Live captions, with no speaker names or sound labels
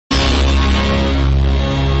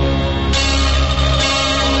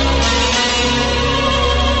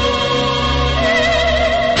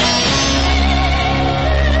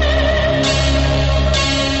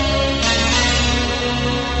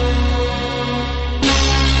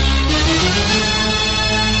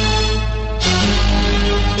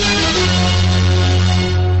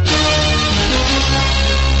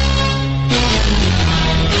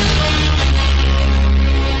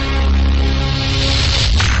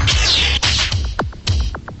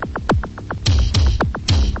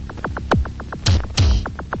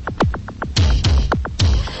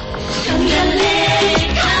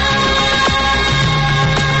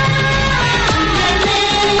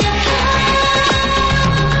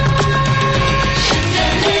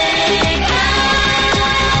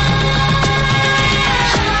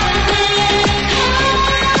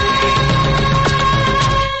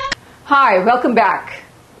Hi, welcome back.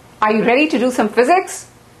 Are you ready to do some physics?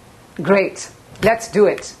 Great, let's do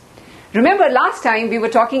it. Remember last time we were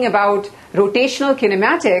talking about rotational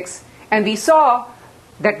kinematics and we saw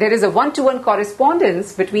that there is a one-to-one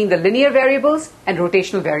correspondence between the linear variables and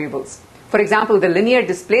rotational variables. For example, the linear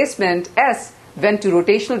displacement s went to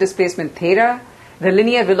rotational displacement theta, the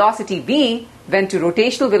linear velocity v went to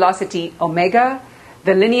rotational velocity omega,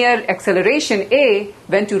 the linear acceleration a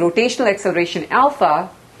went to rotational acceleration alpha,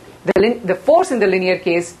 the force in the linear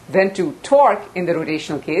case went to torque in the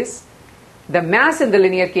rotational case, the mass in the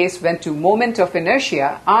linear case went to moment of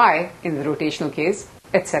inertia, I, in the rotational case,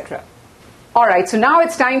 etc. Alright, so now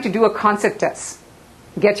it's time to do a concept test.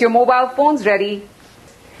 Get your mobile phones ready.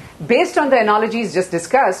 Based on the analogies just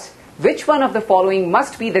discussed, which one of the following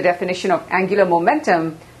must be the definition of angular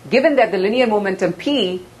momentum given that the linear momentum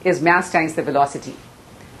p is mass times the velocity?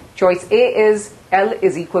 Choice A is L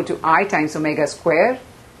is equal to I times omega square.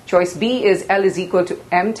 Choice B is L is equal to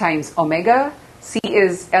m times omega. C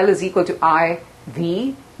is L is equal to I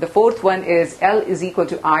v. The fourth one is L is equal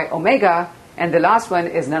to I omega. And the last one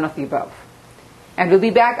is none of the above. And we'll be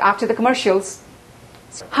back after the commercials.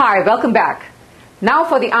 Hi, welcome back. Now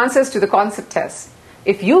for the answers to the concept test.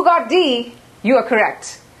 If you got D, you are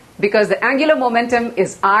correct because the angular momentum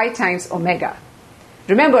is I times omega.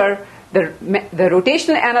 Remember, the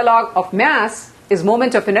rotational analog of mass is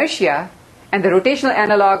moment of inertia and the rotational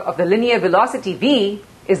analog of the linear velocity v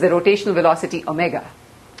is the rotational velocity omega.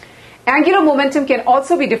 Angular momentum can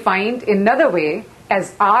also be defined in another way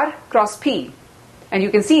as r cross p. And you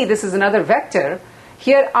can see this is another vector.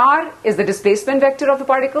 Here r is the displacement vector of the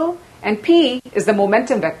particle and p is the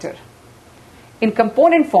momentum vector. In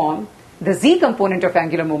component form, the z component of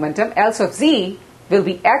angular momentum, L of z, will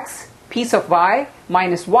be x piece of y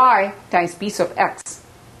minus y times piece of x.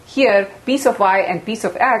 Here, piece of y and piece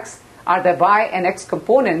of x are the y and x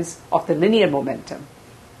components of the linear momentum.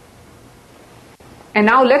 And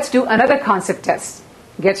now let's do another concept test.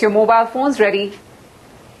 Get your mobile phones ready.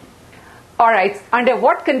 Alright, under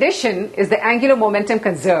what condition is the angular momentum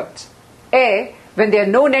conserved? A, when there are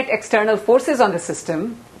no net external forces on the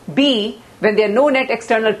system. B, when there are no net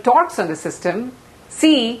external torques on the system.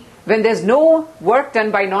 C, when there's no work done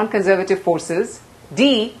by non-conservative forces.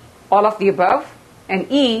 D, all of the above.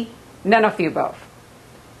 And E, none of the above.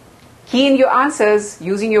 Key in your answers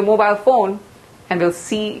using your mobile phone and we'll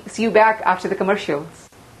see you back after the commercials.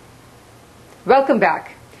 Welcome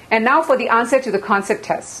back. And now for the answer to the concept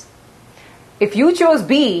test. If you chose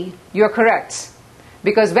B, you're correct.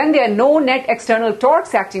 Because when there are no net external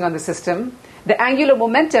torques acting on the system, the angular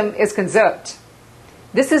momentum is conserved.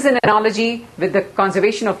 This is an analogy with the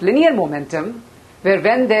conservation of linear momentum, where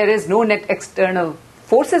when there is no net external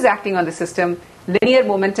forces acting on the system, linear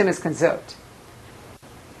momentum is conserved.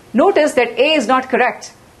 Notice that A is not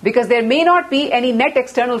correct because there may not be any net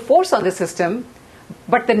external force on the system,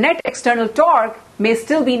 but the net external torque may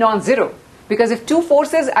still be non-zero. Because if two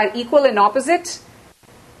forces are equal and opposite,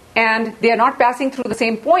 and they are not passing through the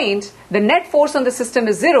same point, the net force on the system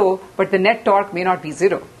is zero, but the net torque may not be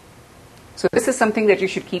zero. So this is something that you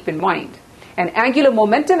should keep in mind. And angular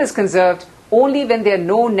momentum is conserved only when there are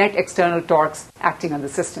no net external torques acting on the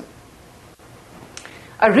system.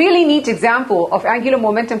 A really neat example of angular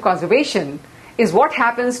momentum conservation is what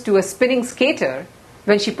happens to a spinning skater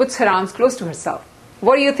when she puts her arms close to herself.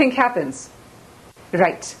 What do you think happens?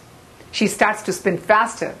 Right. She starts to spin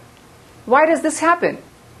faster. Why does this happen?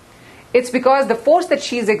 It's because the force that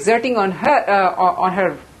she is exerting on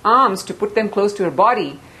her arms to put them close to her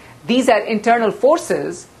body, these are internal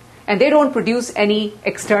forces and they don't produce any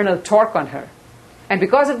external torque on her. And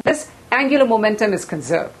because of this, angular momentum is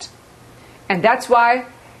conserved. And that's why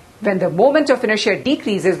when the moment of inertia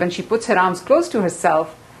decreases when she puts her arms close to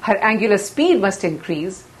herself, her angular speed must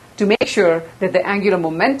increase to make sure that the angular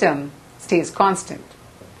momentum stays constant.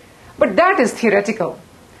 But that is theoretical.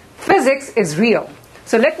 Physics is real.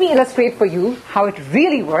 So let me illustrate for you how it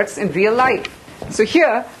really works in real life. So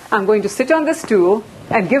here, I'm going to sit on this stool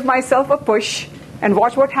and give myself a push and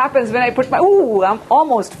watch what happens when I put ooh, I'm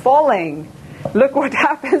almost falling. Look what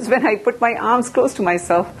happens when I put my arms close to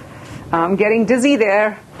myself. I'm getting dizzy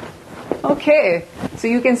there. Okay, so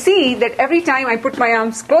you can see that every time I put my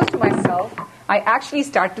arms close to myself, I actually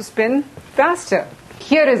start to spin faster.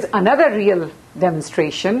 Here is another real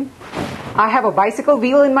demonstration. I have a bicycle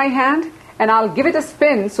wheel in my hand and I'll give it a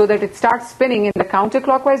spin so that it starts spinning in the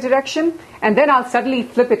counterclockwise direction and then I'll suddenly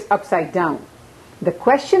flip it upside down. The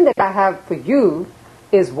question that I have for you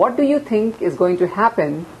is what do you think is going to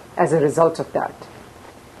happen as a result of that?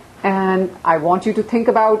 And I want you to think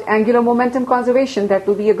about angular momentum conservation. That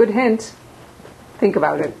will be a good hint. Think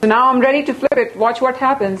about it. So now I'm ready to flip it. Watch what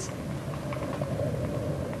happens.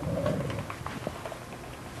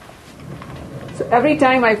 So every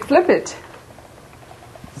time I flip it,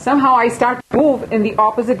 somehow I start to move in the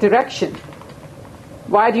opposite direction.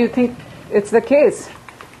 Why do you think it's the case?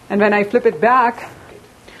 And when I flip it back,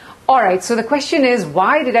 all right, so the question is,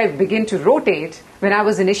 why did I begin to rotate when I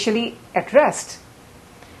was initially at rest?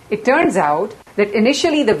 It turns out that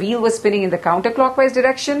initially the wheel was spinning in the counterclockwise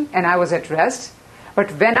direction and I was at rest. But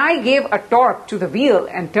when I gave a torque to the wheel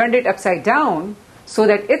and turned it upside down so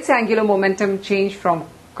that its angular momentum changed from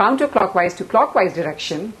counterclockwise to clockwise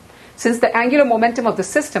direction, since the angular momentum of the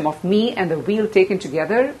system of me and the wheel taken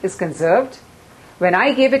together is conserved, when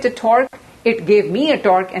I gave it a torque, it gave me a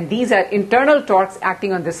torque, and these are internal torques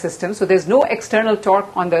acting on this system. So there's no external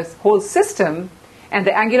torque on the whole system, and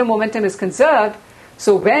the angular momentum is conserved.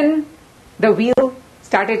 So when the wheel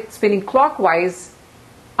started spinning clockwise,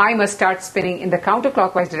 I must start spinning in the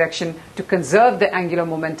counterclockwise direction to conserve the angular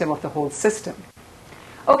momentum of the whole system.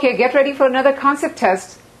 Okay, get ready for another concept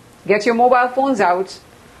test. Get your mobile phones out.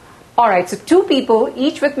 All right, so two people,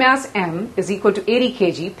 each with mass m is equal to 80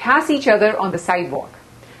 kg, pass each other on the sidewalk.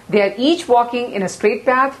 They are each walking in a straight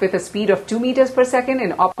path with a speed of 2 meters per second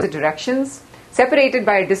in opposite directions, separated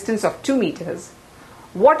by a distance of 2 meters.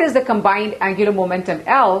 What is the combined angular momentum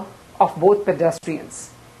L of both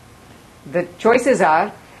pedestrians? The choices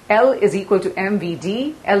are L is equal to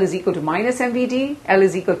mvd, L is equal to minus mvd, L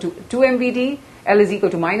is equal to 2 mvd, L is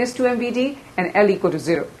equal to minus 2 mvd, and L equal to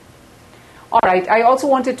 0. All right, I also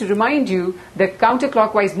wanted to remind you that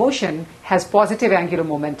counterclockwise motion has positive angular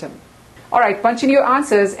momentum. All right, punch in your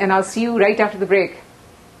answers and I'll see you right after the break.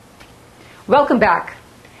 Welcome back.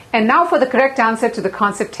 And now for the correct answer to the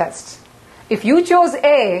concept test. If you chose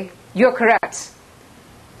A, you're correct.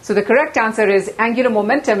 So the correct answer is angular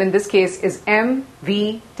momentum in this case is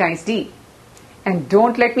mv times d. And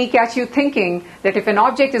don't let me catch you thinking that if an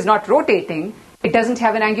object is not rotating, it doesn't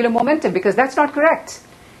have an angular momentum, because that's not correct.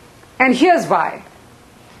 And here's why.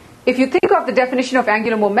 If you think of the definition of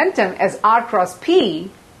angular momentum as r cross p,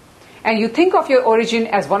 and you think of your origin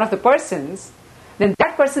as one of the persons, then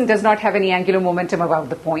that person does not have any angular momentum about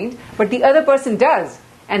the point, but the other person does.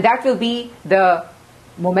 And that will be the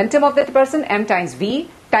momentum of that person, m times v,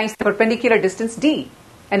 times the perpendicular distance d.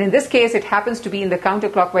 And in this case, it happens to be in the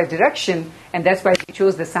counterclockwise direction, and that's why we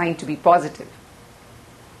chose the sign to be positive.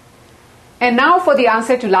 And now for the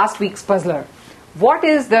answer to last week's puzzler. What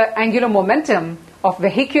is the angular momentum of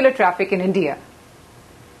vehicular traffic in India?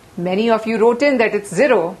 Many of you wrote in that it's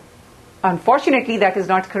 0. Unfortunately, that is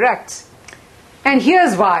not correct. And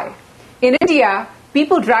here's why. In India,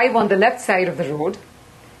 people drive on the left side of the road,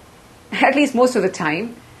 at least most of the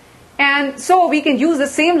time. And so we can use the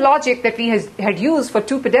same logic that we had used for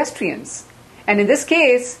two pedestrians. And in this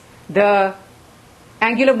case, the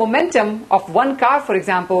angular momentum of one car, for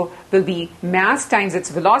example, will be mass times its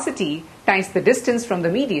velocity times the distance from the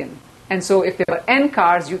median. And so if there were n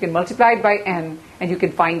cars, you can multiply it by n, and you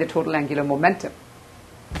can find the total angular momentum.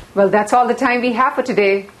 Well, that's all the time we have for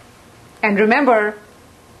today. And remember,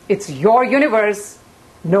 it's your universe.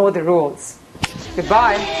 Know the rules.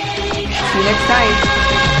 Goodbye. See you next time.